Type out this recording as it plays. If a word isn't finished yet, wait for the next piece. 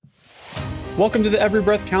Welcome to the Every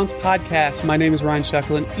Breath Counts podcast. My name is Ryan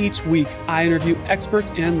Sheckle, and each week I interview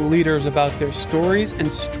experts and leaders about their stories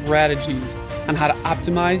and strategies on how to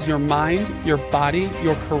optimize your mind, your body,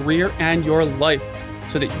 your career, and your life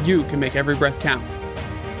so that you can make every breath count.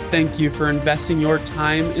 Thank you for investing your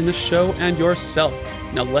time in the show and yourself.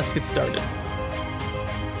 Now let's get started.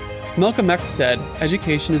 Malcolm X said,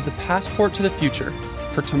 "Education is the passport to the future,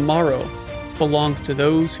 for tomorrow belongs to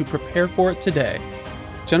those who prepare for it today."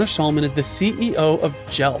 Jenna Shulman is the CEO of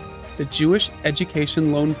JELF, the Jewish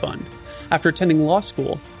Education Loan Fund. After attending law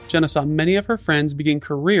school, Jenna saw many of her friends begin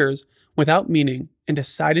careers without meaning and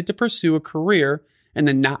decided to pursue a career in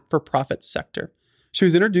the not-for-profit sector. She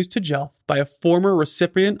was introduced to JELF by a former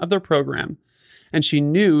recipient of their program, and she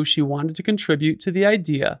knew she wanted to contribute to the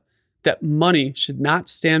idea that money should not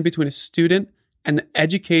stand between a student and the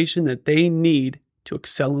education that they need to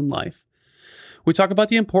excel in life. We talk about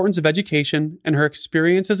the importance of education and her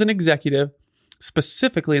experience as an executive,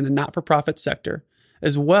 specifically in the not-for-profit sector,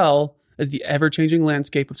 as well as the ever-changing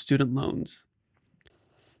landscape of student loans.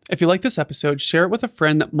 If you like this episode, share it with a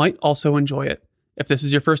friend that might also enjoy it. If this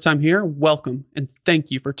is your first time here, welcome and thank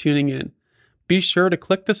you for tuning in. Be sure to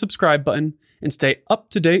click the subscribe button and stay up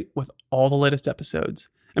to date with all the latest episodes.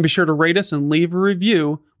 And be sure to rate us and leave a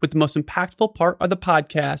review with the most impactful part of the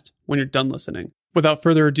podcast when you're done listening. Without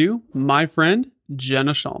further ado, my friend,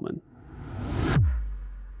 Jenna Shulman.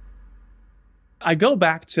 I go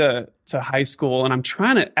back to high school and I'm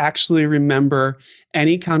trying to actually remember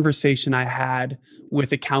any conversation I had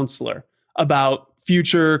with a counselor about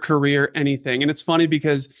future career, anything. And it's funny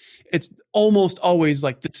because it's almost always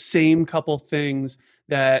like the same couple things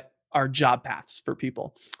that are job paths for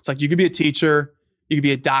people. It's like you could be a teacher, you could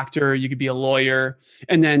be a doctor, you could be a lawyer.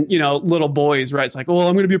 And then, little boys, right? It's like, well,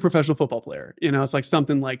 I'm going to be a professional football player. It's like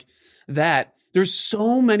something like that. There's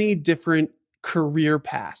so many different career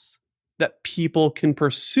paths that people can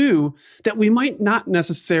pursue that we might not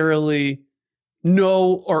necessarily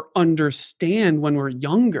know or understand when we're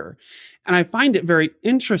younger. And I find it very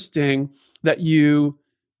interesting that you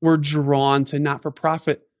were drawn to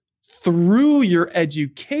not-for-profit through your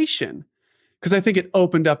education, because I think it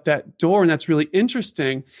opened up that door, and that's really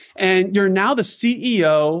interesting. And you're now the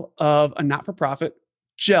CEO of a not-for-profit,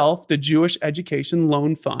 JELF, the Jewish Education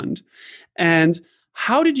Loan Fund. And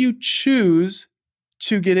how did you choose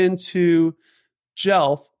to get into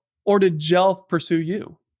JELF, or did JELF pursue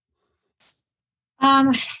you?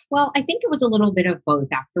 Well, I think it was a little bit of both.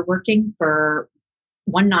 After working for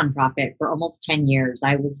one nonprofit for almost 10 years,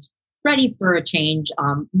 I was ready for a change.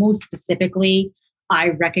 Most specifically, I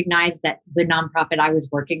recognized that the nonprofit I was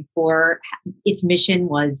working for, its mission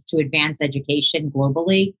was to advance education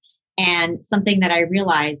globally. And something that I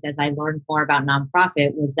realized as I learned more about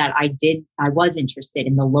nonprofit was that I was interested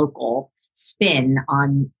in the local spin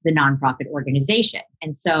on the nonprofit organization.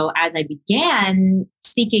 And so as I began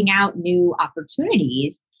seeking out new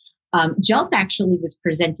opportunities, JELF actually was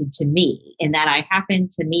presented to me in that I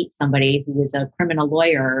happened to meet somebody who was a criminal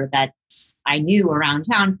lawyer that I knew around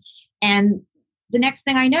town. And the next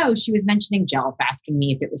thing I know, she was mentioning JELF, asking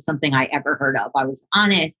me if it was something I ever heard of. I was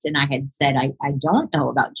honest and I had said, I don't know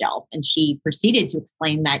about JELF. And she proceeded to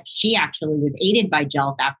explain that she actually was aided by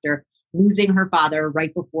JELF after losing her father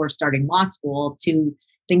right before starting law school to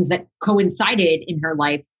things that coincided in her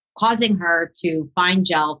life, causing her to find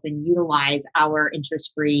JELF and utilize our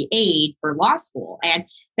interest-free aid for law school. And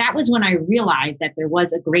that was when I realized that there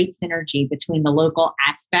was a great synergy between the local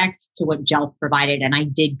aspect to what JELF provided. And I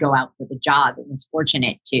did go out for the job and was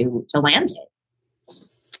fortunate to land it.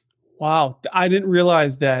 Wow. I didn't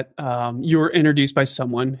realize that you were introduced by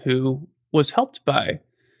someone who was helped by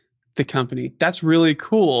the company. That's really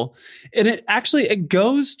cool. And it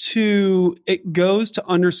goes to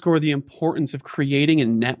underscore the importance of creating a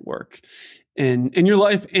network in your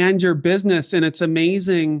life and your business. And it's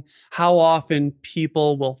amazing how often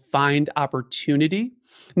people will find opportunity,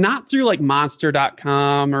 not through like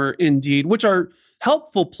monster.com or Indeed, which are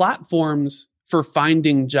helpful platforms for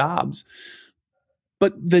finding jobs,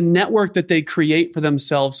 but the network that they create for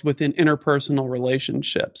themselves within interpersonal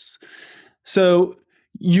relationships. So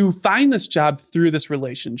you find this job through this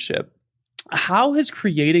relationship. How has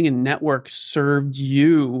creating a network served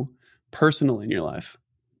you personally in your life?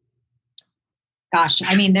 Gosh,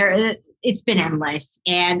 it's been endless.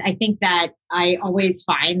 And I think that I always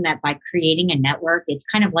find that by creating a network, it's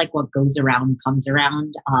kind of like what goes around comes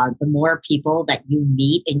around. The more people that you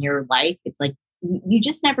meet in your life, it's like you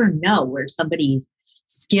just never know where somebody's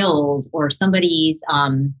skills or somebody's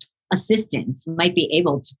assistance might be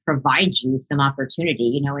able to provide you some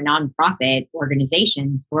opportunity. In nonprofit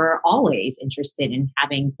organizations, we're always interested in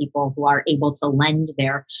having people who are able to lend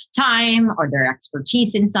their time or their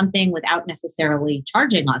expertise in something without necessarily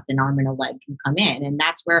charging us an arm and a leg can come in. And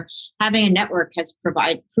that's where having a network has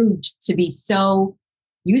proved to be so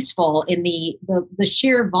useful in the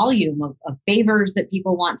sheer volume of favors that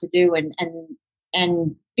people want to do,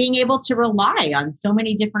 and being able to rely on so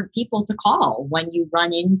many different people to call when you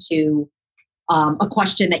run into a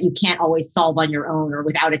question that you can't always solve on your own or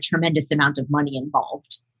without a tremendous amount of money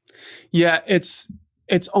involved. Yeah, it's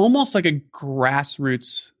almost like a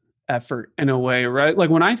grassroots effort in a way, right? Like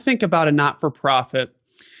when I think about a not-for-profit,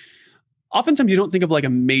 oftentimes you don't think of like a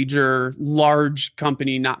major, large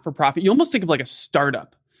company, not-for-profit. You almost think of like a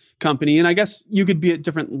startup company. And I guess you could be at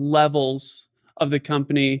different levels of the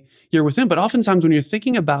company you're within. But oftentimes when you're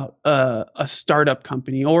thinking about a startup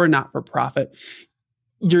company or a not-for-profit,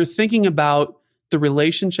 you're thinking about the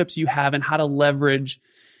relationships you have and how to leverage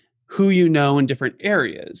who you know in different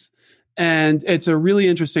areas. And it's a really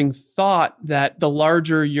interesting thought that the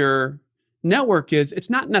larger your network is, it's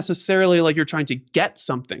not necessarily like you're trying to get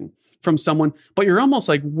something from someone, but you're almost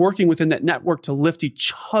like working within that network to lift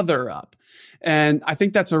each other up. And I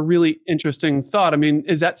think that's a really interesting thought. I mean,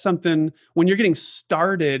 is that something when you're getting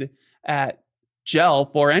started at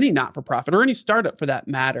Jelf or any not-for-profit or any startup for that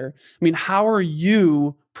matter? I mean, how are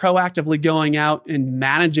you proactively going out and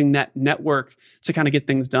managing that network to kind of get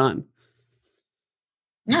things done?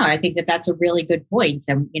 No, I think that that's a really good point.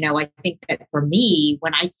 And, I think that for me,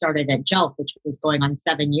 when I started at Jelf, which was going on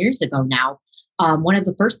 7 years ago now, one of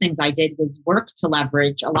the first things I did was work to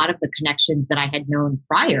leverage a lot of the connections that I had known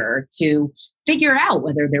prior to figure out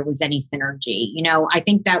whether there was any synergy. I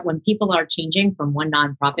think that when people are changing from one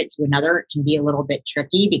nonprofit to another, it can be a little bit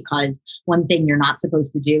tricky because one thing you're not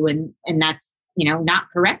supposed to do, and that's, not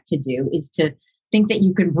correct to do, is to think that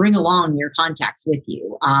you can bring along your contacts with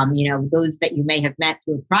you. Those that you may have met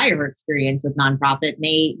through a prior experience with nonprofit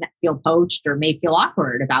may feel poached or may feel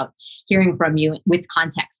awkward about hearing from you with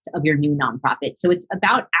context of your new nonprofit. So it's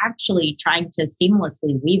about actually trying to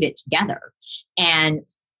seamlessly weave it together and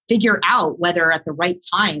figure out whether at the right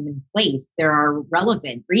time and place there are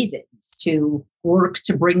relevant reasons to work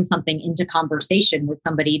to bring something into conversation with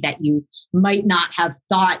somebody that you might not have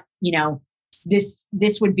thought,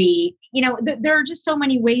 this would be, there are just so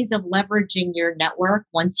many ways of leveraging your network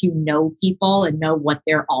once you know people and know what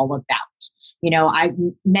they're all about. I've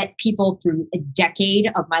met people through a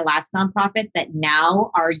decade of my last nonprofit that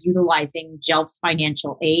now are utilizing Jelf's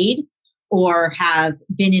financial aid or have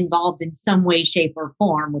been involved in some way, shape, or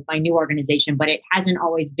form with my new organization, but it hasn't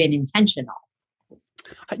always been intentional.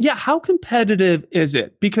 Yeah. How competitive is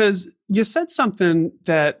it? Because you said something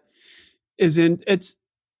that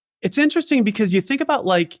it's interesting because you think about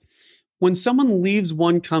like when someone leaves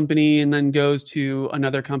one company and then goes to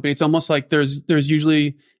another company, it's almost like there's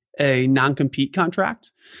usually a non-compete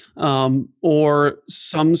contract or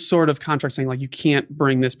some sort of contract saying like you can't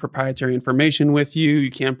bring this proprietary information with you.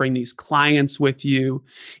 You can't bring these clients with you.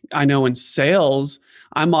 I know in sales,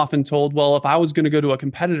 I'm often told, well, if I was going to go to a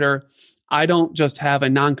competitor, I don't just have a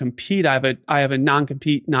non-compete. I have a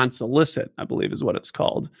non-compete, non-solicit, I believe is what it's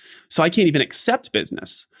called. So I can't even accept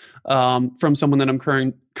business from someone that I'm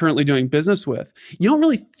currently doing business with. You don't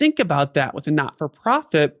really think about that with a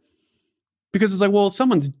not-for-profit because it's like, well, if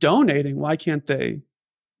someone's donating, why can't they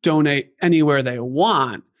donate anywhere they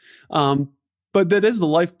want? But that is the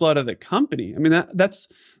lifeblood of the company. I mean, that's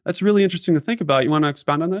really interesting to think about. You want to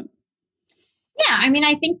expound on that? Yeah, I mean,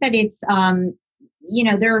 I think that it's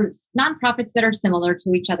there's nonprofits that are similar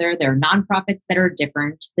to each other. There are nonprofits that are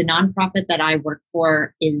different. The nonprofit that I work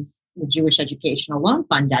for is the Jewish Educational Loan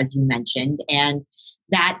Fund, as you mentioned, and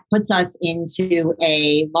that puts us into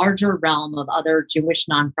a larger realm of other Jewish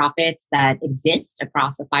nonprofits that exist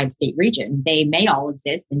across a 5-state region. They may all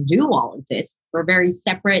exist and do all exist for very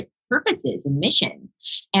separate purposes and missions.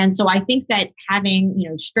 And so I think that having,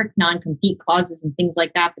 strict non-compete clauses and things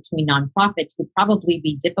like that between nonprofits would probably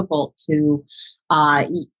be difficult to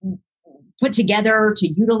put together, to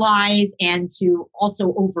utilize, and to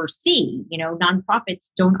also oversee.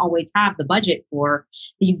 Nonprofits don't always have the budget for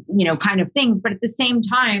these, kind of things. But at the same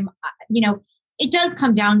time, it does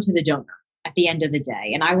come down to the donor at the end of the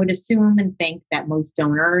day. And I would assume and think that most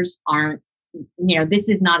donors aren't, this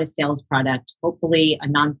is not a sales product. Hopefully a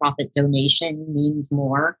nonprofit donation means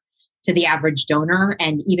more to the average donor.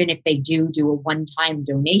 And even if they do a one-time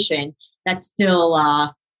donation, that's still,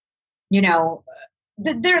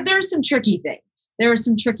 there are some tricky things. There are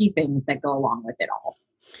some tricky things that go along with it all.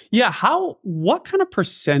 Yeah. What kind of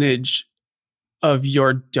percentage of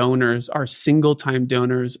your donors are single time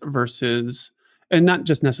donors versus, and not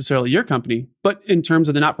just necessarily your company, but in terms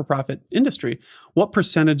of the not for profit industry, what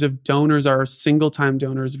percentage of donors are single time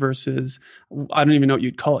donors versus, I don't even know what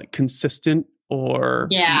you'd call it, consistent or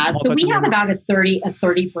Yeah, so we multi-time had donors? about a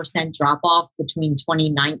 30% drop off between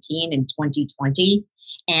 2019 and 2020.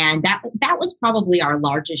 And that was probably our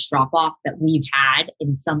largest drop off that we've had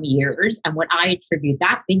in some years. And what I attribute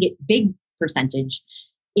that big percentage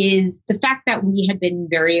is the fact that we had been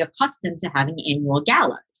very accustomed to having annual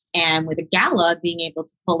galas. And with a gala being able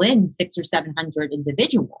to pull in 600 or 700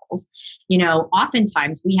 individuals,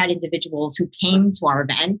 oftentimes we had individuals who came to our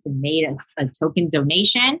events and made a token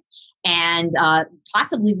donation and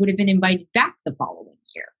possibly would have been invited back the following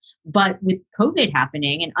year. But with COVID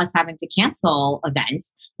happening and us having to cancel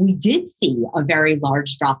events, we did see a very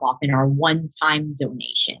large drop off in our one-time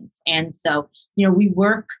donations. And so, we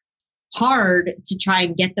work hard to try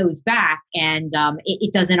and get those back. And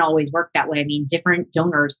it doesn't always work that way. I mean, different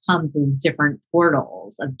donors come through different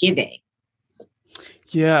portals of giving.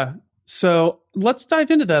 Yeah. So let's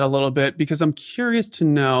dive into that a little bit because I'm curious to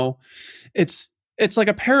know, it's like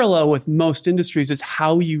a parallel with most industries is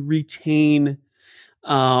how you retain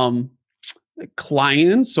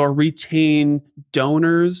clients or retain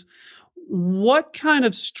donors. What kind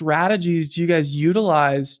of strategies do you guys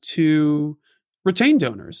utilize to retain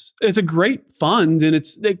donors? It's a great fund and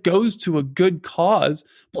it goes to a good cause.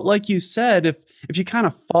 But like you said, if you kind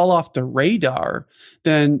of fall off the radar,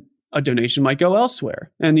 then a donation might go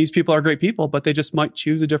elsewhere. And these people are great people, but they just might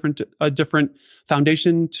choose a different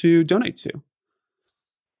foundation to donate to.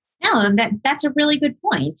 No, that's a really good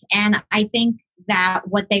point. And I think that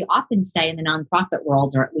what they often say in the nonprofit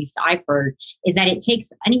world, or at least I've heard, is that it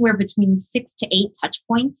takes anywhere between 6 to 8 touch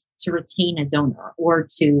points to retain a donor or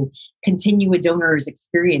to continue a donor's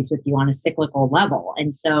experience with you on a cyclical level.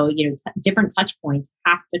 And so, different touch points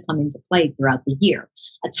have to come into play throughout the year.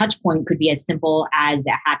 A touch point could be as simple as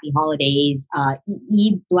a happy holidays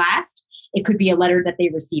e-blast. It could be a letter that they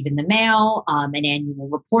receive in the mail, an annual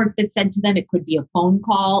report that's sent to them. It could be a phone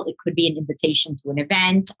call. It could be an invitation to an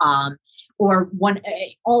event, or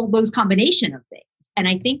all those combination of things. And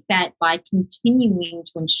I think that by continuing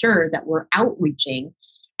to ensure that we're outreaching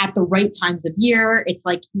at the right times of year, it's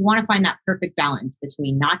like you want to find that perfect balance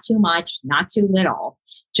between not too much, not too little,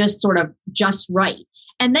 just right.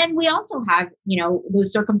 And then we also have,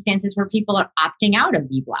 those circumstances where people are opting out of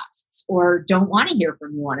e-blasts or don't want to hear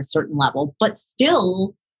from you on a certain level, but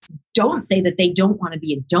still don't say that they don't want to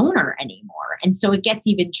be a donor anymore. And so it gets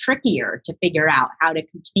even trickier to figure out how to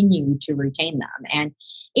continue to retain them. And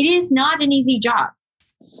it is not an easy job.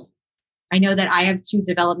 I know that I have 2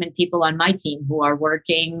 development people on my team who are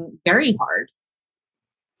working very hard.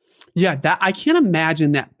 Yeah, that I can't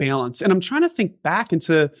imagine that balance. And I'm trying to think back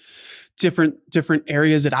into different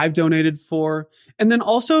areas that I've donated for. And then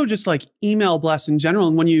also just like email blasts in general.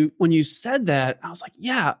 And when you said that, I was like,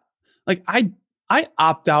 yeah, like I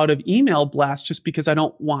opt out of email blasts just because I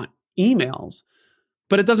don't want emails,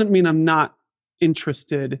 but it doesn't mean I'm not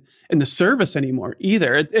interested in the service anymore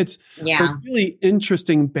either. It's a really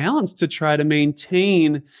interesting balance to try to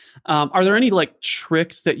maintain. Are there any like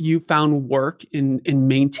tricks that you found work in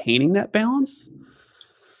maintaining that balance?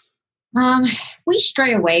 We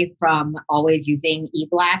stray away from always using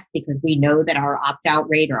e-blast because we know that our opt-out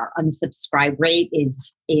rate or our unsubscribe rate is,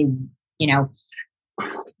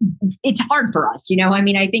 it's hard for us.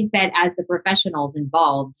 I think that as the professionals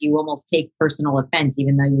involved, you almost take personal offense,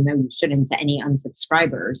 even though you shouldn't, to any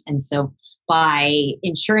unsubscribers. And so by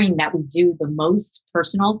ensuring that we do the most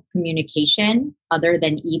personal communication other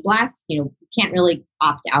than e-blast, you can't really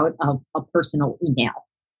opt out of a personal email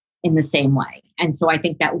in the same way. And so I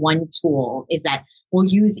think that one tool is that we'll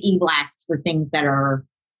use e-blasts for things that are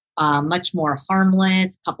much more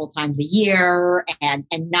harmless, a couple times a year, and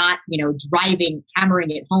not,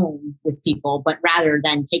 hammering it home with people, but rather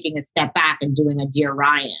than taking a step back and doing a Dear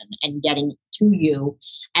Ryan and getting to you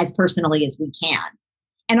as personally as we can.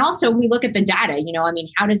 And also we look at the data,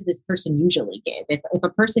 how does this person usually give? If a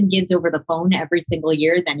person gives over the phone every single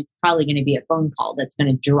year, then it's probably going to be a phone call that's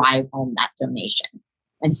going to drive home that donation,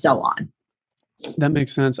 and so on. That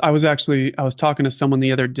makes sense. I was talking to someone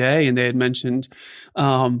the other day and they had mentioned,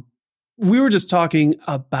 we were just talking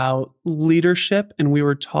about leadership and we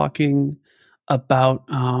were talking about,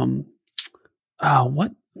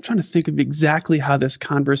 what I'm trying to think of exactly how this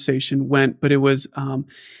conversation went, but it was,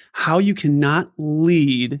 how you cannot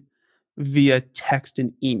lead via text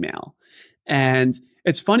and email. And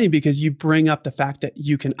it's funny because you bring up the fact that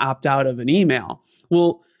you can opt out of an email.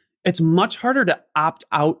 Well, it's much harder to opt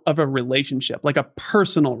out of a relationship, like a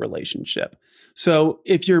personal relationship. So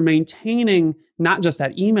if you're maintaining not just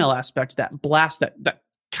that email aspect, that blast, that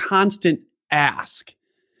constant ask,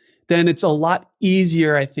 then it's a lot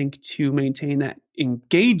easier, I think, to maintain that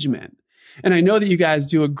engagement. And I know that you guys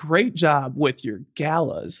do a great job with your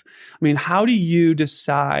galas. I mean, how do you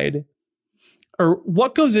decide, or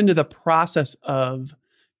what goes into the process of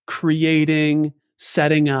creating,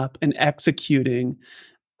 setting up, and executing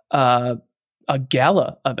a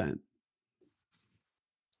gala event?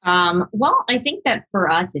 Well, I think that for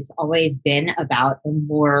us, it's always been about the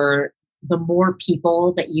more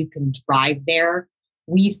people that you can drive there.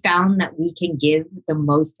 We found that we can give the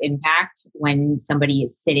most impact when somebody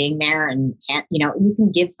is sitting there and you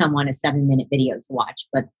can give someone a 7-minute video to watch,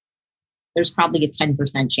 but there's probably a 10%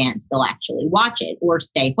 chance they'll actually watch it or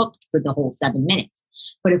stay hooked for the whole 7 minutes.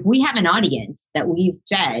 But if we have an audience that we've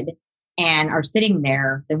fed and are sitting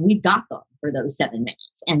there, then we've got them for those 7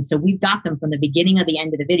 minutes. And so we've got them from the beginning of the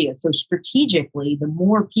end of the video. So strategically, the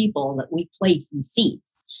more people that we place in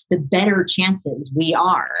seats, the better chances we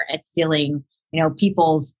are at stealing,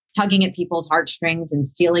 tugging at people's heartstrings and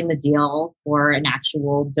stealing the deal for an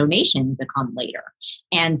actual donation to come later.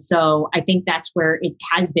 And so I think that's where it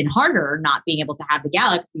has been harder not being able to have the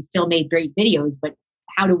gala, because we still made great videos, but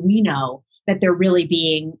how do we know that they're really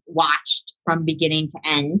being watched from beginning to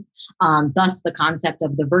end? Thus the concept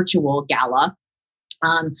of the virtual gala.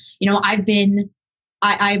 I've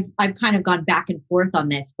kind of gone back and forth on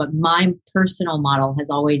this, but my personal model has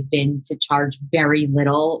always been to charge very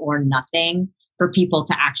little or nothing for people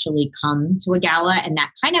to actually come to a gala. And that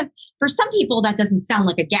kind of, for some people, that doesn't sound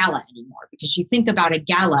like a gala anymore, because you think about a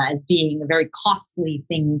gala as being a very costly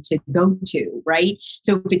thing to go to, right?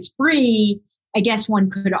 So if it's free, I guess one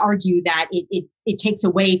could argue that it takes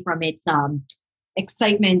away from its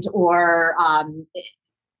excitement or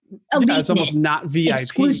eliteness. It's almost not VIP.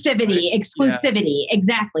 Exclusivity. Yeah.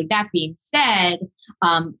 Exactly. That being said,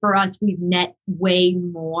 for us, we've net way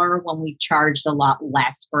more when we've charged a lot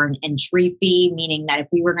less for an entry fee, meaning that if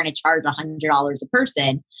we were going to charge $100 a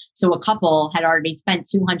person, so a couple had already spent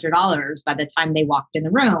 $200 by the time they walked in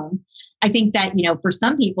the room. I think that, for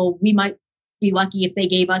some people, we might be lucky if they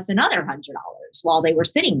gave us another $100 while they were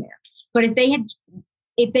sitting there. But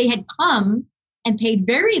if they had come and paid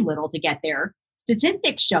very little to get there,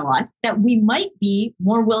 statistics show us that we might be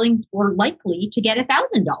more willing or likely to get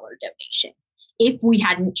 $1,000 donation if we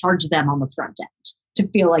hadn't charged them on the front end to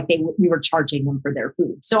feel like we were charging them for their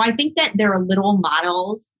food. So I think that there are little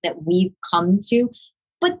models that we've come to.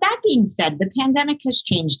 But that being said, the pandemic has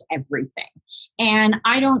changed everything. And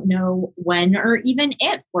I don't know when or even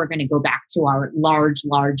if we're going to go back to our large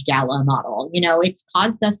gala model. It's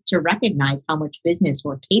caused us to recognize how much business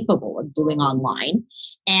we're capable of doing online,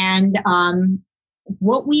 and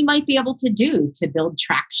what we might be able to do to build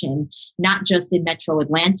traction, not just in Metro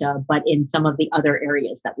Atlanta, but in some of the other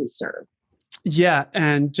areas that we serve. Yeah.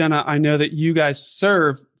 And Jenna, I know that you guys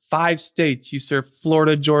serve 5 states. You serve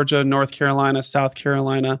Florida, Georgia, North Carolina, South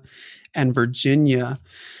Carolina, and Virginia.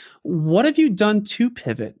 What have you done to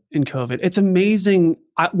pivot in COVID? It's amazing.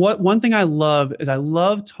 One thing I love is I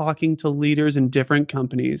love talking to leaders in different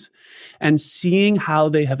companies and seeing how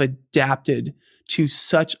they have adapted to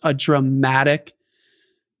such a dramatic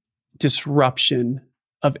disruption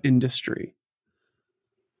of industry.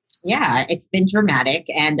 Yeah, it's been dramatic.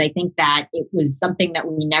 And I think that it was something that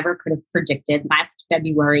we never could have predicted. Last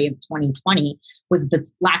February of 2020 was the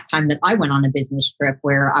last time that I went on a business trip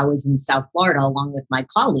where I was in South Florida along with my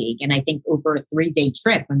colleague. And I think over a 3-day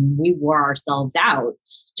trip, and we wore ourselves out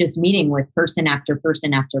just meeting with person after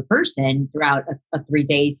person after person throughout a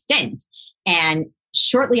 3-day stint. And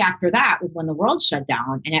shortly after that was when the world shut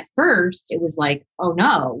down. And at first it was like, oh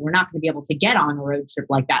no, we're not going to be able to get on a road trip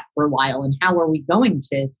like that for a while. And how are we going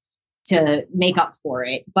to make up for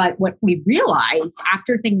it? But what we realized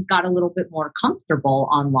after things got a little bit more comfortable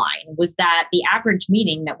online was that the average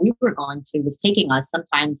meeting that we were going to was taking us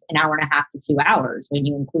sometimes an hour and a half to 2 hours when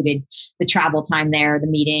you included the travel time there, the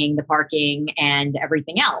meeting, the parking, and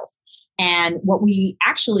everything else. And what we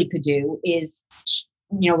actually could do is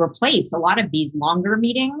replace a lot of these longer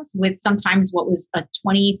meetings with sometimes what was a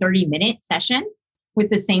 20-30 minute session with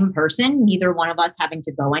the same person, neither one of us having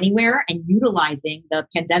to go anywhere, and utilizing the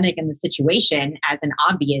pandemic and the situation as an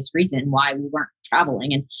obvious reason why we weren't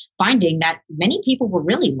traveling, and finding that many people were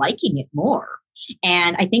really liking it more.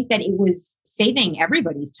 And I think that it was saving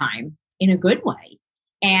everybody's time in a good way,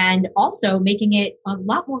 and also making it a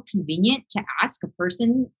lot more convenient to ask a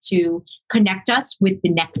person to connect us with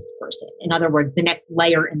the next person. In other words, the next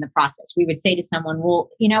layer in the process. We would say to someone, well,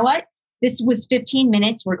 you know what? this was 15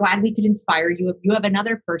 minutes. We're glad we could inspire you. If you have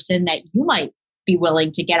another person that you might be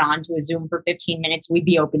willing to get onto a Zoom for 15 minutes, we'd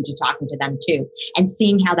be open to talking to them too, and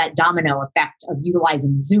seeing how that domino effect of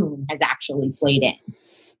utilizing Zoom has actually played in.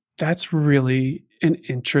 That's really an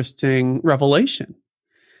interesting revelation.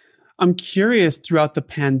 I'm curious, throughout the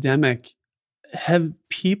pandemic, have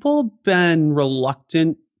people been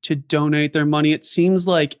reluctant to donate their money? It seems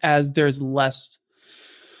like as there's less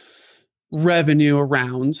revenue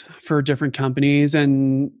around for different companies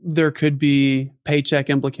and there could be paycheck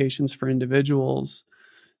implications for individuals.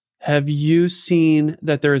 Have you seen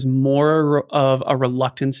that there is more of a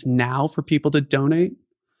reluctance now for people to donate?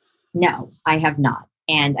 No, I have not.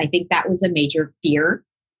 And I think that was a major fear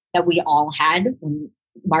that we all had when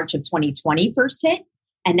March of 2020 first hit.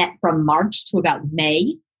 And that from March to about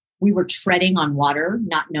May, we were treading on water,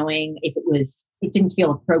 not knowing if it didn't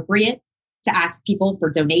feel appropriate to ask people for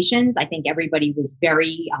donations. I think everybody was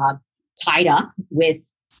very tied up with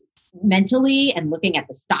mentally and looking at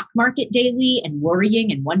the stock market daily and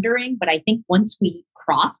worrying and wondering. But I think once we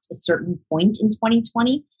crossed a certain point in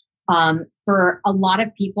 2020, for a lot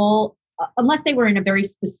of people, unless they were in a very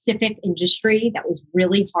specific industry that was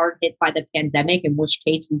really hard hit by the pandemic, in which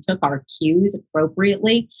case we took our cues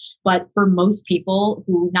appropriately. But for most people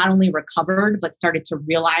who not only recovered, but started to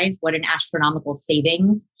realize what an astronomical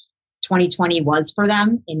savings 2020 was for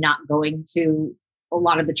them in not going to a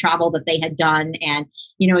lot of the travel that they had done. And,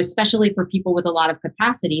 especially for people with a lot of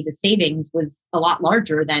capacity, the savings was a lot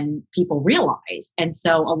larger than people realize. And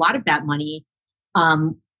so a lot of that money,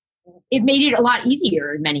 it made it a lot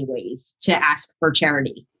easier in many ways to ask for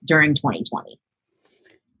charity during 2020.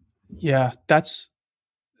 Yeah, that's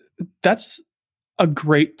a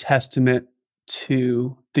great testament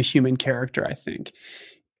to the human character, I think.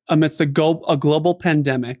 Amidst a global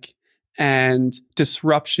pandemic and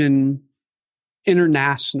disruption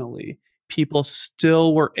internationally, people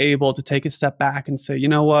still were able to take a step back and say, you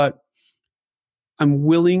know what? I'm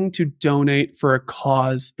willing to donate for a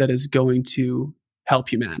cause that is going to help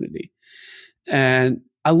humanity. And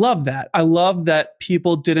I love that. I love that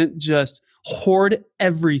people didn't just hoard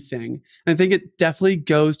everything. And I think it definitely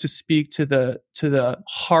goes to speak to the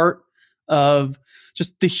heart of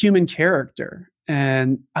just the human character.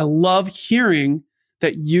 And I love hearing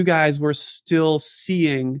that you guys were still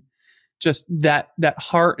seeing just that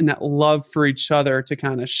heart and that love for each other to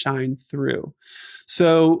kind of shine through.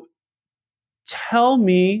 So tell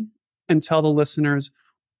me and tell the listeners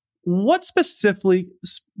what specifically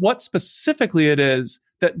it is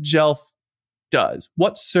that Jelf does.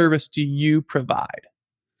 What service do you provide?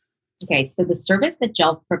 Okay, so the service that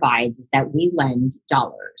Jelf provides is that we lend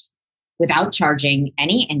dollars without charging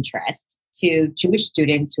any interest to Jewish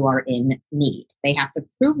students who are in need. They have to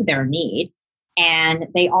prove their need, and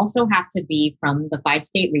they also have to be from the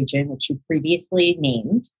 5-state region, which you previously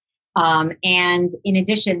named. And in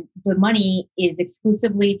addition, the money is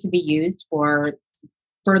exclusively to be used for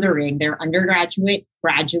furthering their undergraduate,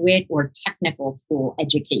 graduate, or technical school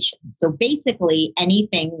education. So basically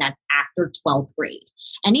anything that's after 12th grade,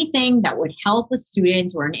 anything that would help a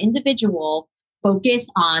student or an individual focus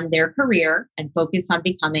on their career and focus on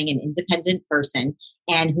becoming an independent person,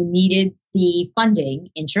 and who needed the funding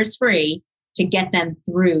interest-free to get them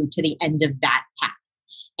through to the end of that path.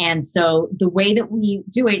 And so the way that we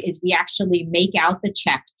do it is we actually make out the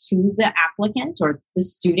check to the applicant or the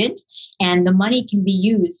student, and the money can be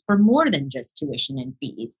used for more than just tuition and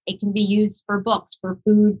fees. It can be used for books, for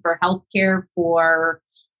food, for healthcare, for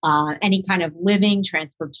any kind of living,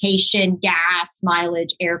 transportation, gas,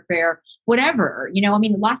 mileage, airfare, whatever.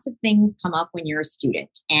 Lots of things come up when you're a student,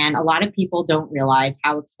 and a lot of people don't realize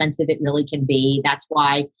how expensive it really can be. That's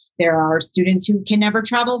why there are students who can never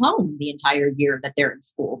travel home the entire year that they're in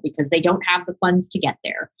school because they don't have the funds to get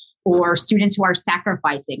there, or students who are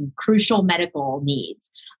sacrificing crucial medical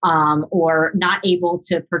needs, or not able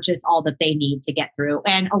to purchase all that they need to get through.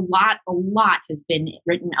 And a lot has been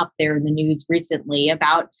written up there in the news recently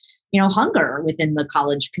about, hunger within the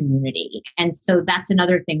college community. And so that's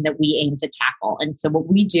another thing that we aim to tackle. And so what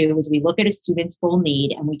we do is we look at a student's full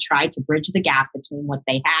need and we try to bridge the gap between what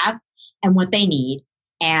they have and what they need.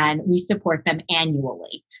 And we support them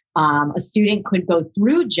annually. A student could go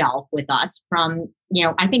through Jelf with us from,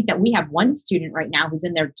 I think that we have one student right now who's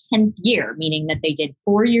in their 10th year, meaning that they did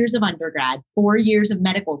 4 years of undergrad, 4 years of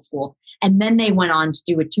medical school, and then they went on to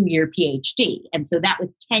do a 2-year PhD. And so that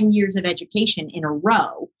was 10 years of education in a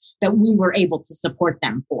row that we were able to support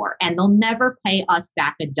them for. And they'll never pay us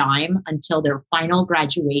back a dime until their final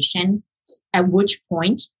graduation, at which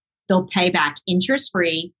point they'll pay back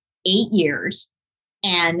interest-free 8 years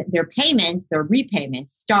And their payments, their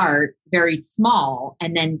repayments start very small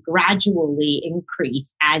and then gradually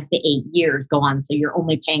increase as the 8 years go on. So you're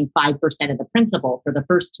only paying 5% of the principal for the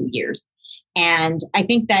first 2 years. And I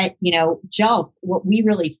think that, JELF, what we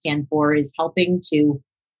really stand for is helping to,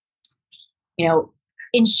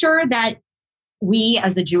 ensure that we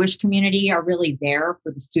as a Jewish community are really there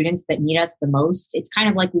for the students that need us the most. It's kind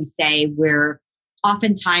of like we say, we're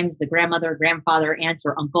oftentimes the grandmother, grandfather, aunt,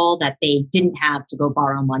 or uncle that they didn't have to go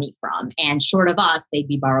borrow money from. And short of us, they'd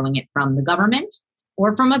be borrowing it from the government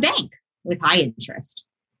or from a bank with high interest.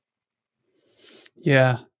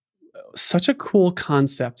 Yeah, such a cool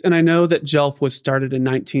concept. And I know that JELF was started in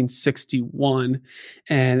 1961.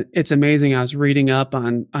 And it's amazing. I was reading up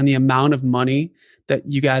on the amount of money that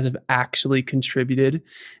you guys have actually contributed.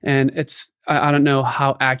 And I don't know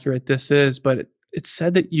how accurate this is, but it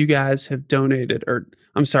said that you guys have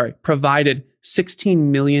provided $16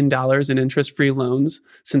 million in interest-free loans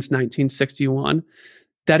since 1961.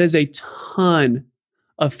 That is a ton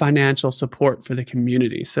of financial support for the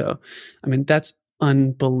community. So, that's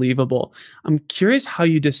unbelievable. I'm curious how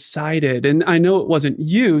you decided, and I know it wasn't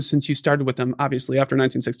you since you started with them, obviously, after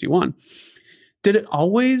 1961. Did it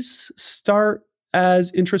always start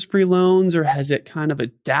as interest-free loans, or has it kind of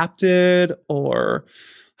adapted, or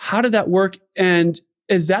how did that work? And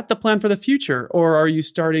is that the plan for the future, or are you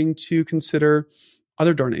starting to consider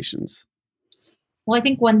other donations? Well, I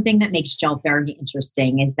think one thing that makes JELF very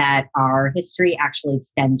interesting is that our history actually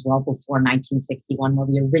extends well before 1961, where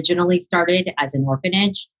we originally started as an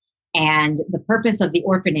orphanage. And the purpose of the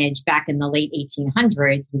orphanage back in the late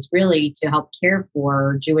 1800s was really to help care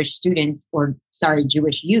for Jewish youth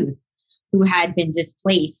who had been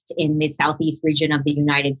displaced in the southeast region of the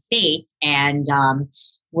United States and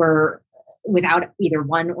were without either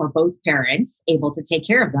one or both parents able to take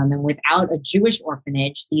care of them. And without a Jewish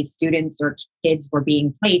orphanage, these students or kids were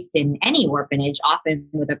being placed in any orphanage, often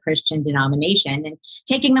with a Christian denomination, and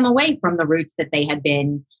taking them away from the roots that they had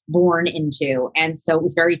been born into. And so it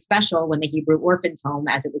was very special when the Hebrew Orphans Home,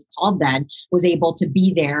 as it was called then, was able to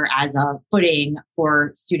be there as a footing for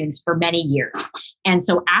students for many years. And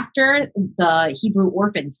so after the Hebrew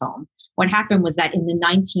Orphans Home, what happened was that in the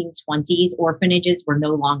 1920s, orphanages were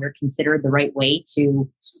no longer considered the right way to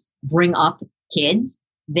bring up kids.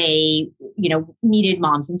 They, needed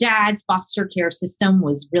moms and dads. Foster care system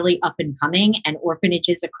was really up and coming, and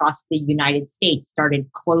orphanages across the United States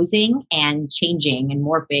started closing and changing and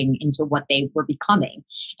morphing into what they were becoming.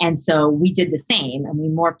 And so we did the same, and we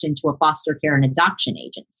morphed into a foster care and adoption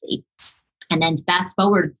agency. And then fast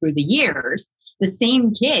forward through the years, the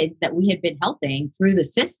same kids that we had been helping through the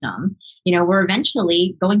system, were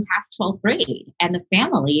eventually going past 12th grade. And the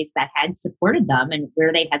families that had supported them and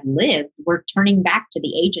where they had lived were turning back to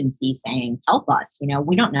the agency saying, help us.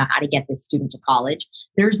 We don't know how to get this student to college.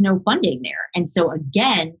 There's no funding there. And so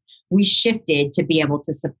again, we shifted to be able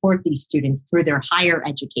to support these students through their higher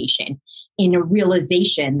education in a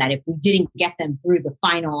realization that if we didn't get them through the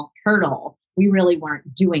final hurdle, we really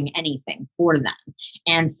weren't doing anything for them.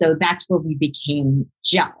 And so that's where we became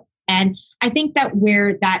JELF. And I think that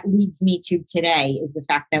where that leads me to today is the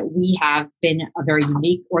fact that we have been a very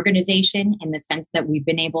unique organization in the sense that we've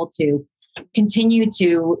been able to continue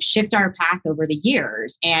to shift our path over the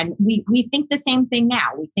years. And we think the same thing now.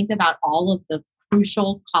 We think about all of the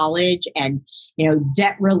crucial college and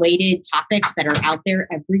debt related topics that are out there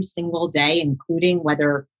every single day, including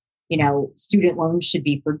whether student loans should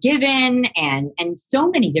be forgiven and so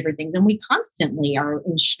many different things. And we constantly are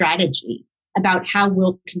in strategy about how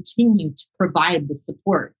we'll continue to provide the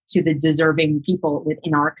support to the deserving people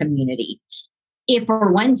within our community if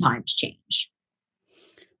or when times change.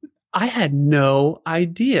 I had no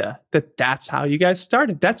idea that that's how you guys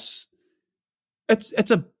started. It's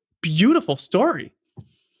a beautiful story.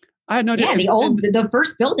 I had no idea. Yeah, the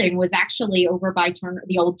first building was actually over by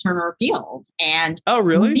the old Turner Field, and oh,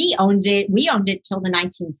 really? We owned it till the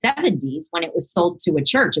 1970s when it was sold to a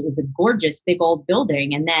church. It was a gorgeous big old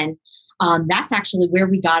building, and then that's actually where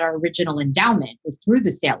we got our original endowment, was through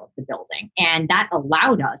the sale of the building, and that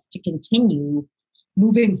allowed us to continue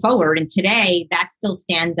moving forward. And today, that still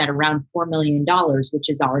stands at around $4 million, which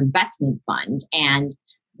is our investment fund, and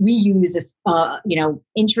we use a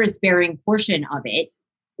interest-bearing portion of it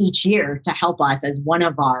each year to help us as one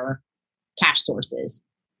of our cash sources.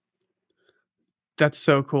 That's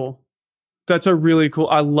so cool. That's a really cool.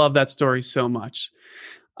 I love that story so much.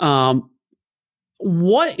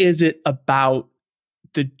 What is it about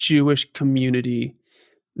the Jewish community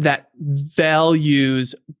that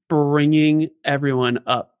values bringing everyone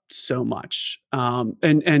up so much,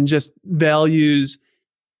 and just values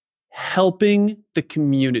helping the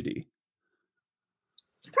community?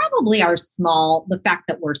 probably the fact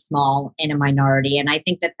that we're small and a minority. And I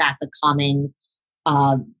think that that's a common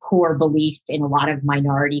core belief in a lot of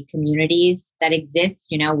minority communities that exist.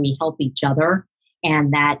 We help each other,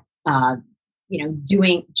 and that,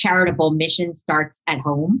 doing charitable mission starts at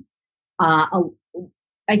home.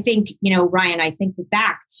 I think, Ryan, I think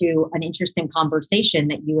back to an interesting conversation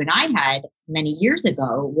that you and I had many years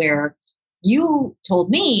ago, where you told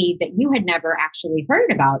me that you had never actually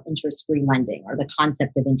heard about interest-free lending or the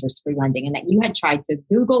concept of interest-free lending, and that you had tried to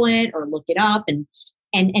Google it or look it up.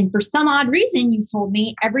 And for some odd reason, you told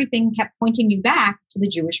me everything kept pointing you back to the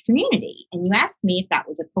Jewish community. And you asked me if that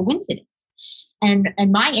was a coincidence. And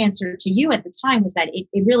my answer to you at the time was that it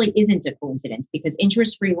really isn't a coincidence, because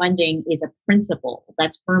interest-free lending is a principle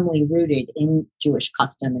that's firmly rooted in Jewish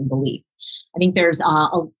custom and belief. I think there's a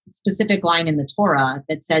specific line in the Torah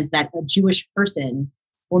that says that a Jewish person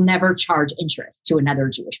will never charge interest to another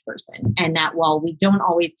Jewish person. And that while we don't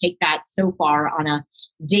always take that so far on a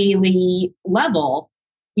daily level,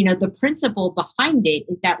 the principle behind it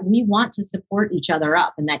is that we want to support each other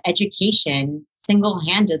up, and that education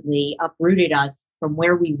single-handedly uprooted us from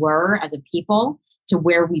where we were as a people to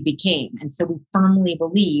where we became. And so we firmly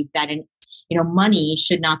believe that money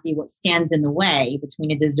should not be what stands in the way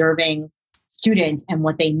between a deserving student and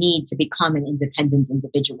what they need to become an independent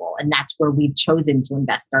individual. And that's where we've chosen to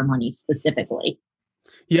invest our money specifically.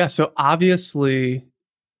 Yeah. So obviously,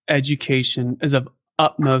 education is of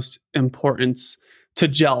utmost importance to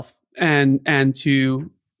Jelf and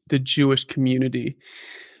to the Jewish community.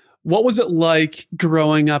 What was it like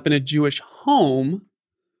growing up in a Jewish home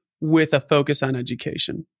with a focus on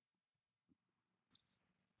education?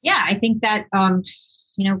 Yeah, I think that,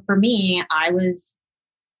 for me,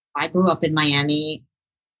 I grew up in Miami,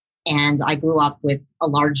 and I grew up with a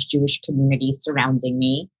large Jewish community surrounding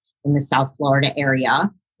me in the South Florida area,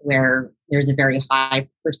 where there's a very high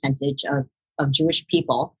percentage of Jewish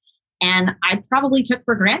people. And I probably took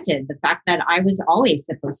for granted the fact that I was always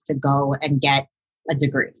supposed to go and get a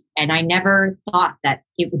degree. And I never thought that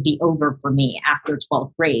it would be over for me after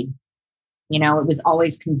 12th grade. It was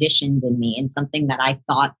always conditioned in me, and something that I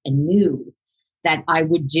thought and knew that I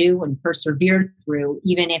would do and persevere through,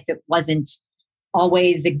 even if it wasn't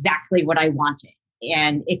always exactly what I wanted.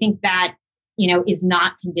 And I think that, is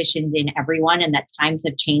not conditioned in everyone, and that times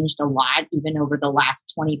have changed a lot, even over the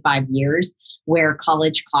last 25 years, where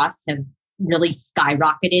college costs have really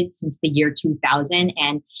skyrocketed since the year 2000.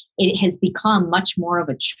 And it has become much more of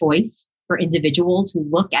a choice for individuals who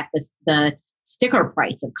look at the sticker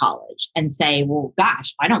price of college and say, well,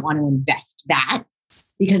 gosh, I don't want to invest that,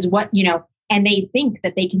 because and they think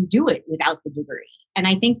that they can do it without the degree. And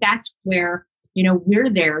I think that's where, we're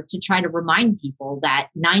there to try to remind people that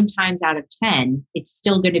 9 times out of 10, it's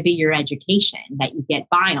still going to be your education that you get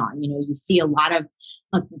by on. You see a lot of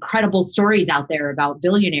incredible stories out there about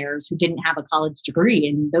billionaires who didn't have a college degree.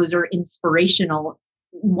 And those are inspirational,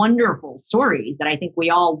 wonderful stories that I think we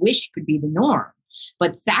all wish could be the norm.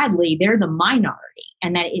 But sadly, they're the minority.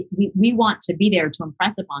 And that we want to be there to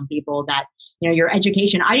impress upon people that, your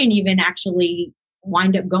education, I didn't even actually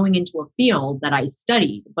wind up going into a field that I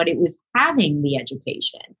studied, but it was having the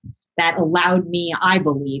education that allowed me, I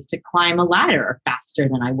believe, to climb a ladder faster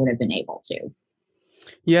than I would have been able to.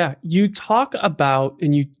 Yeah, you talk about,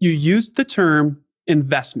 and you used the term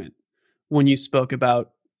investment when you spoke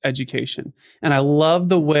about education. And I love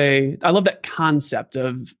that concept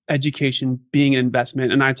of education being an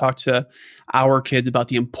investment. And I talk to our kids about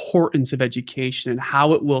the importance of education and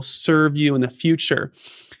how it will serve you in the future.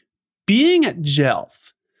 Being at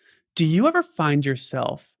Jelf, do you ever find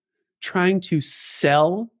yourself trying to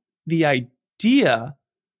sell the idea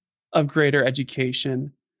of greater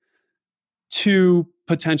education to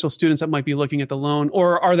potential students that might be looking at the loan?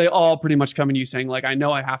 Or are they all pretty much coming to you saying, like, I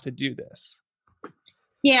know I have to do this?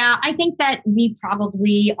 Yeah, I think that we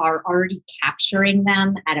probably are already capturing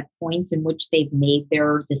them at a point in which they've made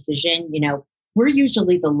their decision. We're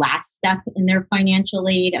usually the last step in their financial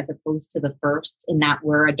aid as opposed to the first, in that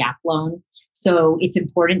we're a gap loan. So it's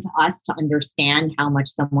important to us to understand how much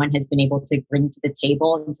someone has been able to bring to the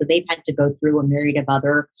table. And so they've had to go through a myriad of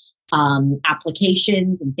other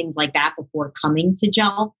applications and things like that before coming to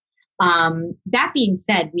Gel. That being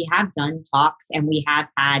said, we have done talks, and we have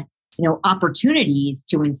had opportunities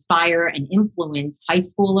to inspire and influence high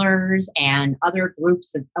schoolers and other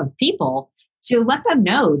groups of people to let them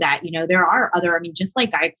know that, there are other, just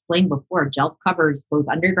like I explained before, GELF covers both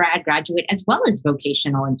undergrad, graduate, as well as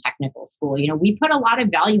vocational and technical school. We put a lot of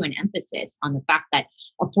value and emphasis on the fact that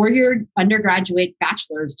a 4-year undergraduate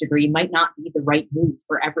bachelor's degree might not be the right move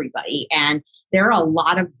for everybody. And there are a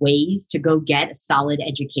lot of ways to go get a solid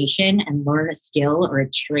education and learn a skill or a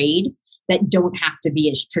trade that don't have to be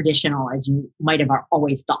as traditional as you might have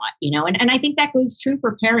always thought, and I think that goes true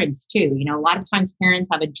for parents too. A lot of times parents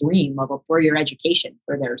have a dream of a 4-year education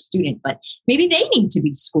for their student, but maybe they need to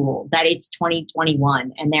be schooled that it's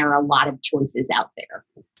 2021 and there are a lot of choices out there.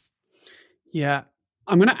 Yeah.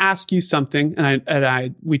 I'm going to ask you something,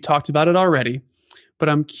 and we talked about it already, but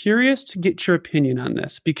I'm curious to get your opinion on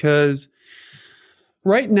this because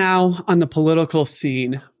right now on the political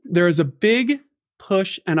scene, there is a big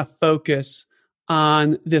push and a focus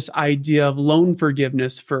on this idea of loan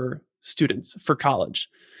forgiveness for students for college.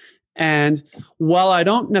 And while I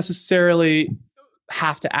don't necessarily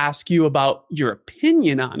have to ask you about your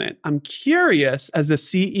opinion on it, I'm curious, as the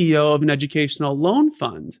CEO of an educational loan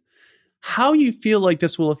fund, how you feel like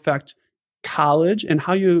this will affect college and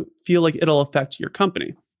how you feel like it'll affect your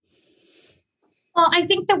company. Well, I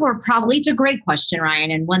think that it's a great question,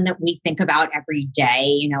 Ryan, and one that we think about every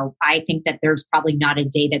day. I think that there's probably not a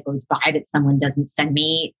day that goes by that someone doesn't send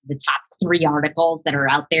me the top 3 articles that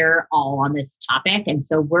are out there all on this topic. And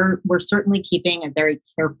so we're certainly keeping a very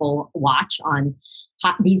careful watch on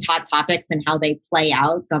these hot topics and how they play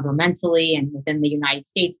out governmentally and within the United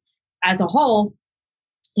States as a whole.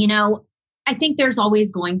 I think there's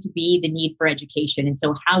always going to be the need for education. And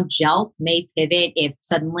so how GELF may pivot if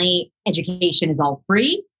suddenly education is all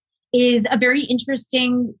free is a very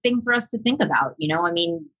interesting thing for us to think about.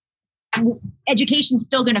 Education's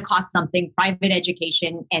still going to cost something, private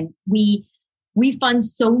education, and we fund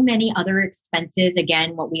so many other expenses.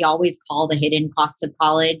 Again, what we always call the hidden costs of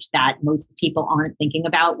college that most people aren't thinking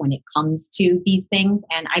about when it comes to these things.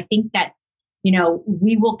 And I think that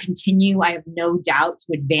we will continue, I have no doubt,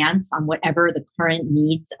 to advance on whatever the current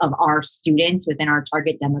needs of our students within our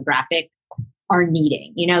target demographic are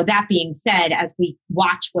needing. That being said, as we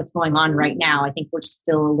watch what's going on right now, I think we're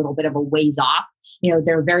still a little bit of a ways off.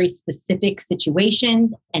 There are very specific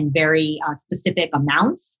situations and very specific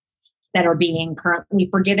amounts that are being currently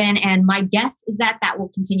forgiven. And my guess is that will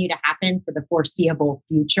continue to happen for the foreseeable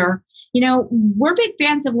future. We're big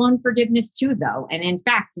fans of loan forgiveness too, though. And in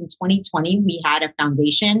fact, in 2020, we had a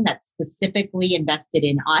foundation that specifically invested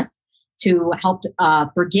in us to help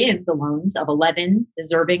forgive the loans of 11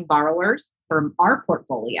 deserving borrowers from our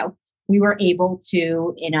portfolio. We were able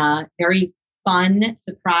to, in a very fun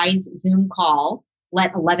surprise Zoom call,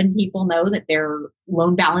 let 11 people know that their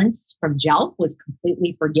loan balance from GELF was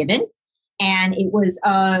completely forgiven. And it was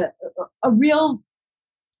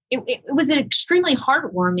it was an extremely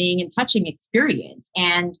heartwarming and touching experience.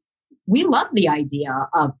 And we love the idea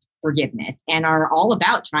of forgiveness and are all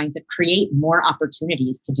about trying to create more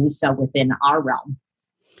opportunities to do so within our realm.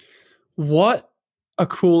 What a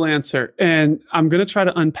cool answer. And I'm going to try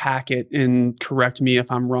to unpack it and correct me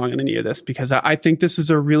if I'm wrong in any of this, because I think this is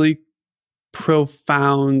a really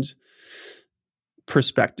profound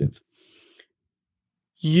perspective.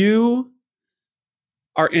 You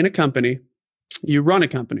are in a company, you run a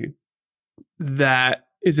company that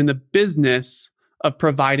is in the business of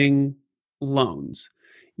providing loans.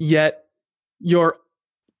 Yet your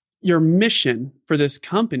mission for this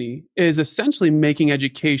company is essentially making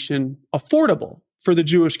education affordable for the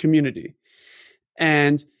Jewish community.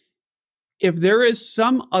 And if there is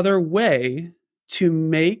some other way to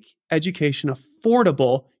make education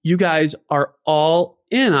affordable, you guys are all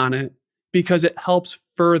in on it because it helps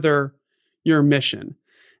further your mission.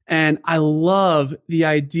 And I love the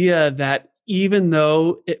idea that even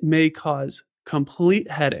though it may cause complete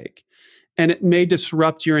headache and it may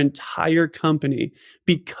disrupt your entire company,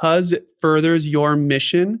 because it furthers your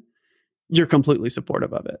mission, you're completely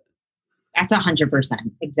supportive of it. That's 100%.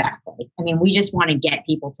 Exactly. We just want to get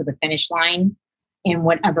people to the finish line in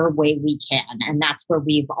whatever way we can. And that's where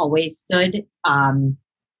we've always stood. And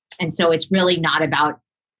so it's really not about,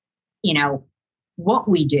 what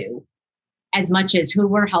we do as much as who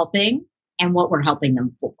we're helping and what we're helping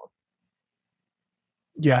them for.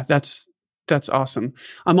 Yeah, that's awesome.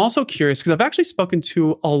 I'm also curious because I've actually spoken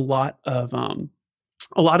to a lot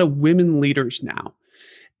of women leaders now.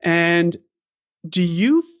 And do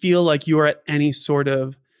you feel like you are at any sort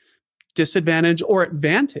of disadvantage or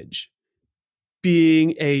advantage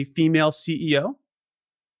being a female CEO?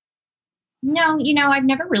 No, I've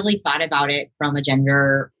never really thought about it from a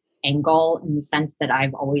gender angle, in the sense that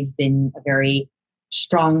I've always been a very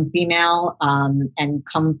strong female and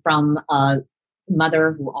come from a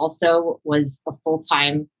mother who also was a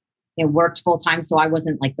full-time, worked full-time. So I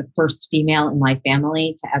wasn't like the first female in my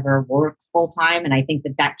family to ever work full-time. And I think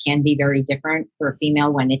that that can be very different for a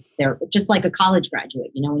female when it's there, just like a college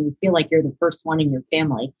graduate, when you feel like you're the first one in your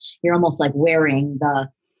family, you're almost like wearing the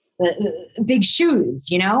big shoes,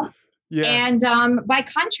 Yeah. And by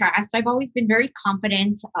contrast, I've always been very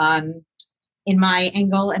confident in my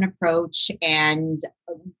angle and approach, and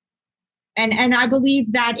I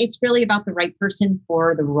believe that it's really about the right person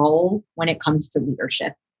for the role when it comes to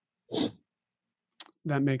leadership.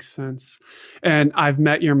 That makes sense. And I've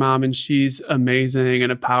met your mom, and she's amazing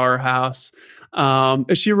and a powerhouse.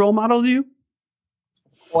 Is she a role model to you?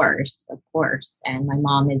 Of course. And my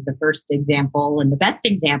mom is the first example and the best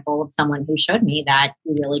example of someone who showed me that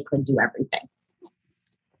you really could do everything.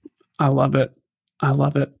 I love it.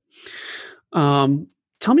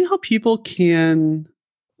 Tell me how people can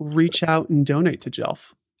reach out and donate to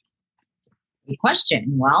Jelf. Good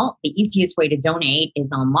question. Well, the easiest way to donate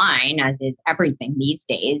is online, as is everything these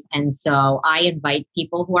days. And so I invite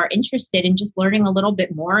people who are interested in just learning a little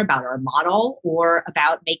bit more about our model or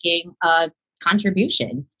about making a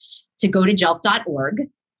contribution to go to jelf.org.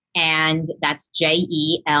 And that's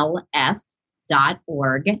JELF.org.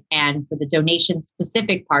 And for the donation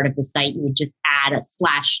specific part of the site, you would just add a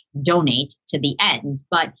 /donate to the end.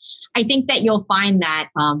 But I think that you'll find that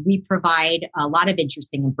we provide a lot of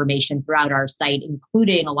interesting information throughout our site,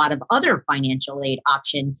 including a lot of other financial aid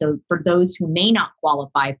options. So for those who may not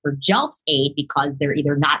qualify for JELF's aid because they're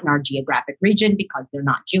either not in our geographic region, because they're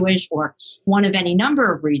not Jewish, or one of any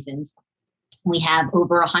number of reasons, we have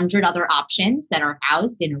over 100 other options that are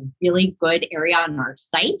housed in a really good area on our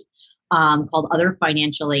site called Other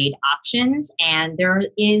Financial Aid Options. And there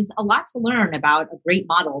is a lot to learn about a great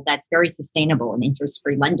model that's very sustainable and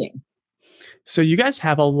interest-free lending. So you guys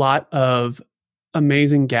have a lot of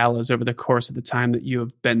amazing galas over the course of the time that you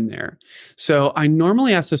have been there. So I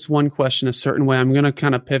normally ask this one question a certain way. I'm going to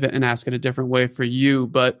kind of pivot and ask it a different way for you,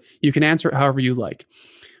 but you can answer it however you like.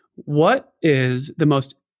 What is the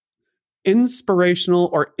most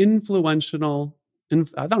inspirational or influential,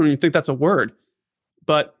 I don't even think that's a word,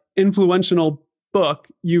 but influential book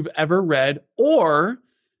you've ever read or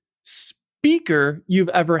speaker you've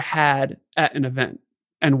ever had at an event,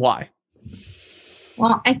 and why?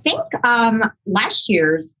 Well, I think last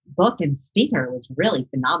year's book and speaker was really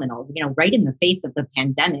phenomenal, right in the face of the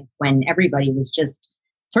pandemic when everybody was just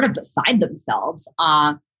sort of beside themselves.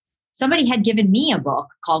 Somebody had given me a book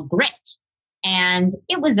called Grit. And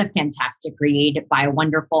it was a fantastic read by a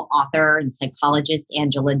wonderful author and psychologist,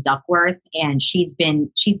 Angela Duckworth. And she's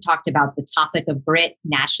talked about the topic of grit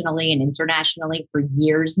nationally and internationally for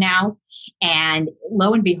years now. And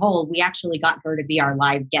lo and behold, we actually got her to be our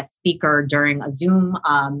live guest speaker during a Zoom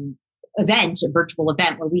event, a virtual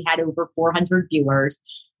event where we had over 400 viewers.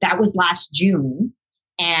 That was last June.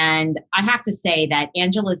 And I have to say that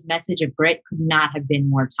Angela's message of grit could not have been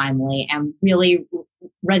more timely and really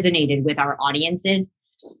resonated with our audiences.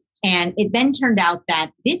 And it then turned out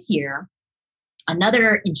that this year,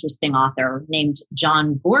 another interesting author named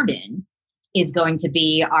John Gordon is going to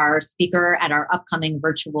be our speaker at our upcoming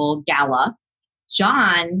virtual gala.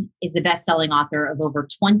 John is the best-selling author of over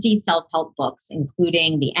 20 self-help books,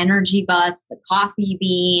 including The Energy Bus, The Coffee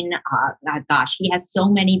Bean. He has so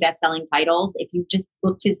many best-selling titles. If you just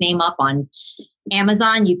looked his name up on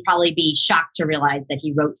Amazon, you'd probably be shocked to realize that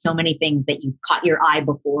he wrote so many things that you caught your eye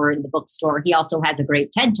before in the bookstore. He also has a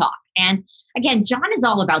great TED Talk. And again, John is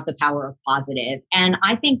all about the power of positive. And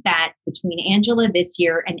I think that between Angela this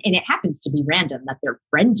year, and it happens to be random that they're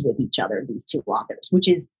friends with each other, these two authors, which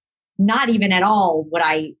is not even at all what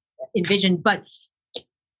I envisioned. But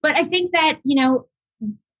I think that,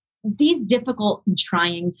 these difficult and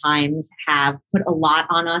trying times have put a lot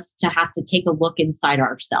on us to have to take a look inside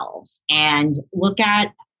ourselves and look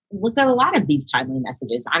at a lot of these timely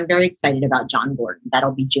messages. I'm very excited about John Gordon.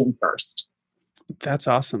 That'll be June 1st. That's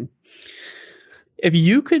awesome. If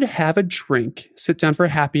you could have a drink, sit down for a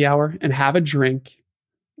happy hour and have a drink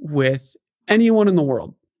with anyone in the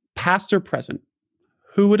world, past or present,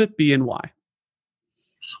 who would it be and why?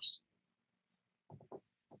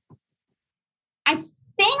 I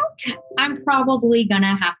think I'm probably going to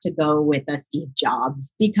have to go with Steve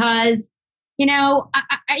Jobs because,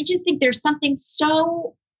 I just think there's something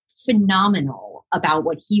so phenomenal about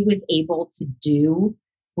what he was able to do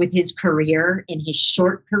with his career, in his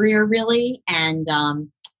short career, really. And,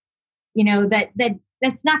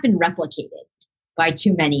 that's not been replicated by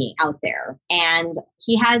too many out there. And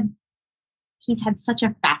he's had such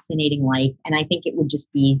a fascinating life. And I think it would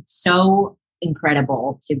just be so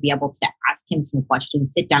incredible to be able to ask him some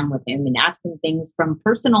questions, sit down with him and ask him things from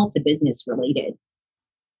personal to business related.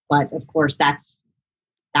 But of course, that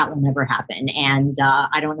will never happen. And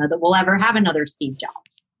I don't know that we'll ever have another Steve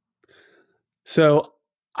Jobs. So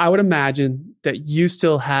I would imagine that you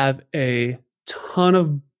still have a ton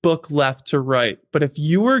of book left to write. But if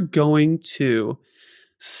you were going to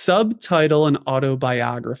subtitle an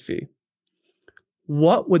autobiography,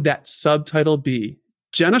 what would that subtitle be?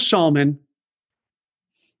 Jenna Shulman.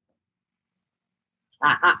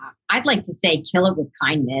 I'd like to say kill it with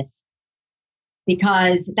kindness,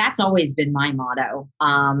 because that's always been my motto.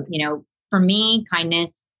 For me,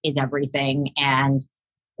 kindness is everything. And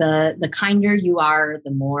the kinder you are, the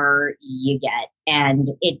more you get. And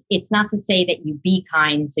it's not to say that you be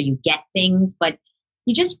kind so you get things, but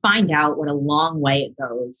you just find out what a long way it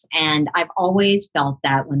goes. And I've always felt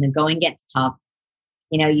that when the going gets tough,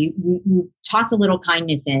 you toss a little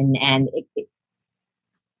kindness in, and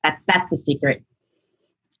that's the secret.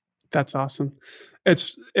 That's awesome.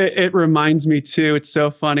 It reminds me too. It's so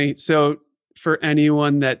funny. So for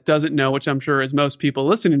anyone that doesn't know, which I'm sure is most people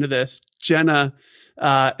listening to this, Jenna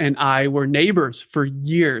and I were neighbors for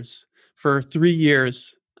 3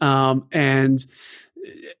 years. And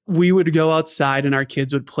we would go outside and our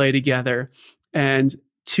kids would play together. And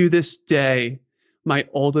to this day, my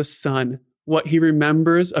oldest son, what he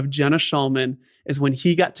remembers of Jenna Shulman is when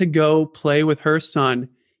he got to go play with her son,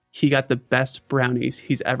 he got the best brownies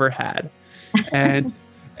he's ever had. And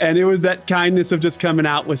it was that kindness of just coming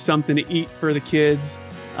out with something to eat for the kids.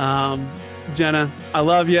 Jenna, I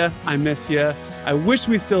love you. I miss you. I wish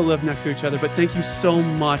we still lived next to each other, but thank you so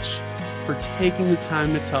much for taking the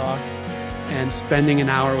time to talk and spending an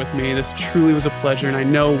hour with me. This truly was a pleasure, and I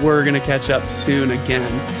know we're going to catch up soon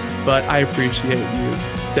again, but I appreciate you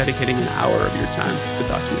dedicating an hour of your time to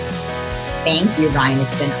talk to me. Thank you, Ryan.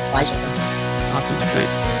 It's been a pleasure. Awesome.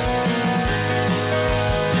 Thanks.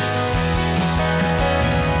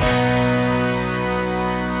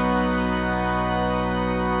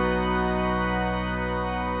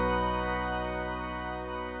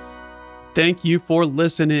 Thank you for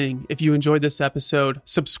listening. If you enjoyed this episode,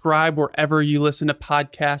 subscribe wherever you listen to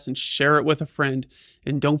podcasts and share it with a friend.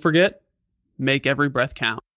 And don't forget, make every breath count.